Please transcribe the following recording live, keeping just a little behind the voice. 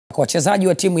Wachezaji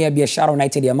wa timu ya Biashara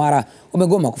United ya Mara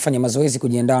wamegoma kufanya mazoezi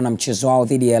kujiandaa na mchezo wao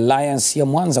dhidi ya Alliance ya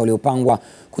Mwanza uliopangwa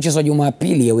kuchezwa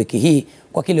Jumapili ya wiki hii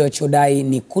kwa kile walichodai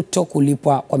ni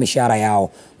kutokulipwa kwa mishahara yao.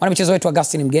 Mwanamichezo wetu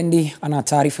Augustine Mgendi ana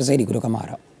taarifa zaidi kutoka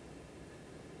Mara.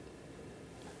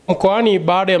 Mkoani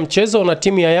baada ya mchezo na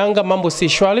timu ya Yanga, mambo si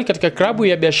shwari katika klabu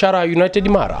ya Biashara United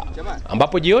Mara,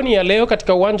 ambapo jioni ya leo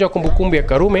katika uwanja wa kumbukumbu ya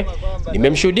Karume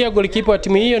nimemshuhudia golikipa wa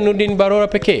timu hiyo Nurdin Barora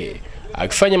pekee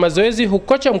akifanya mazoezi, huku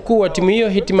kocha mkuu wa timu hiyo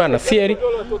Hitman Thierry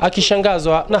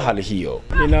akishangazwa na hali hiyo.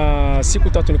 Nina siku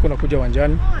tatu niko nakuja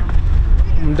uwanjani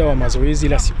muda wa mazoezi,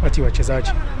 ila sipati wachezaji.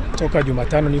 Toka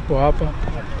Jumatano nipo hapa,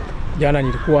 jana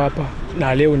nilikuwa hapa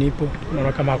na leo nipo.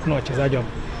 Naona kama hakuna wachezaji hapa.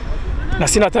 Na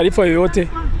sina taarifa yoyote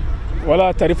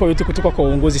wala taarifa yoyote kutoka kwa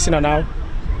uongozi sina nao.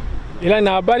 Ila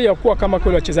na habari ya kuwa kama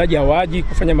kweli wachezaji hawaji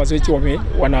kufanya mazoezi,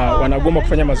 wanagoma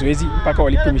kufanya mazoezi mpaka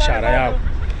walipe mishahara yao.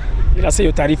 Ila sasa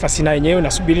hiyo taarifa sina yenyewe,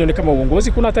 nasubiri nione kama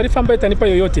uongozi kuna taarifa ambayo itanipa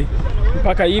yoyote.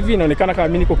 Mpaka hivi inaonekana kama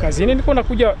mimi niko kazini, niko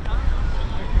nakuja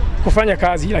kufanya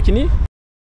kazi, lakini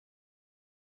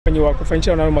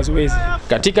kufanyisha na mazoezi.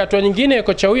 Katika hatua nyingine,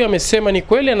 kocha huyo amesema ni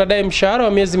kweli anadai mshahara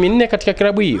wa miezi 4 katika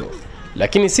klabu hiyo,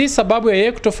 lakini si sababu ya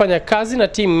yeye kutofanya kazi na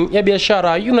timu ya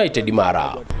Biashara United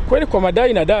Mara. Kweli kwa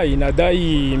madai nadai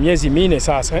miezi 4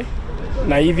 sasa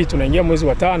na hivi tunaingia mwezi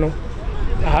wa 5.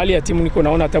 Na hali ya timu niko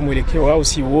naona hata mwelekeo wao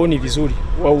siuoni vizuri,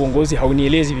 wao uongozi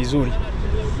haunielezi vizuri.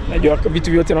 Najua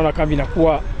vitu vyote naona kama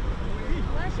vinakuwa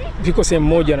viko sehemu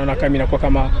moja, naona kama inakuwa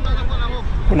kama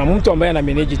kuna mtu ambaye ana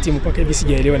manage timu, mpaka hivi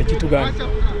sijaelewa ni kitu gani.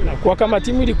 Na kwa kama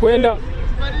timu ilikwenda,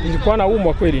 nilikuwa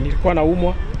naumwa kweli, nilikuwa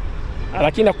naumwa.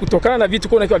 Lakini kutokana na vitu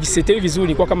kuna visetei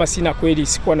vizuri, kwa kama sina kweli,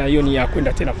 sikuwa na hiyo ni ya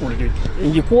kwenda tena kule.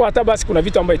 Ingekuwa hata basi kuna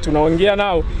vitu ambavyo tunaongea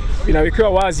nao vinawekewa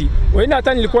wazi. Wewe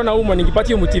hata nilikuwa naumwa, ningepata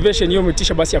hiyo motivation, hiyo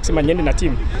motisha basi ya kusema niende na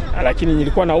timu. Lakini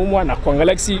nilikuwa naumwa na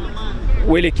kuangalia kisi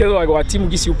uelekeo wa timu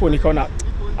gisi upo, nikaona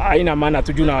haina maana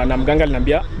tujuna, na mganga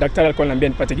aliniambia, daktari alikuwa ananiambia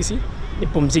nipate gisi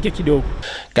nipumzike kidogo.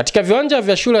 Katika viwanja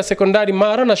vya shule ya sekondari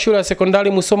Mara na shule ya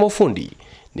sekondari Musoma Ufundi,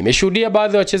 nimeshuhudia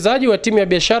baadhi ya wachezaji wa timu ya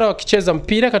Biashara wakicheza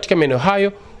mpira katika maeneo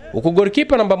hayo, huku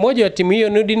golikipa namba 1 wa timu hiyo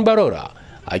Nurdin Barora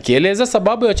akieleza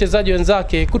sababu ya wachezaji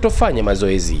wenzake kutofanya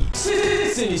mazoezi.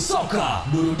 Sisi ni soka,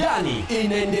 burudani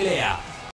inaendelea.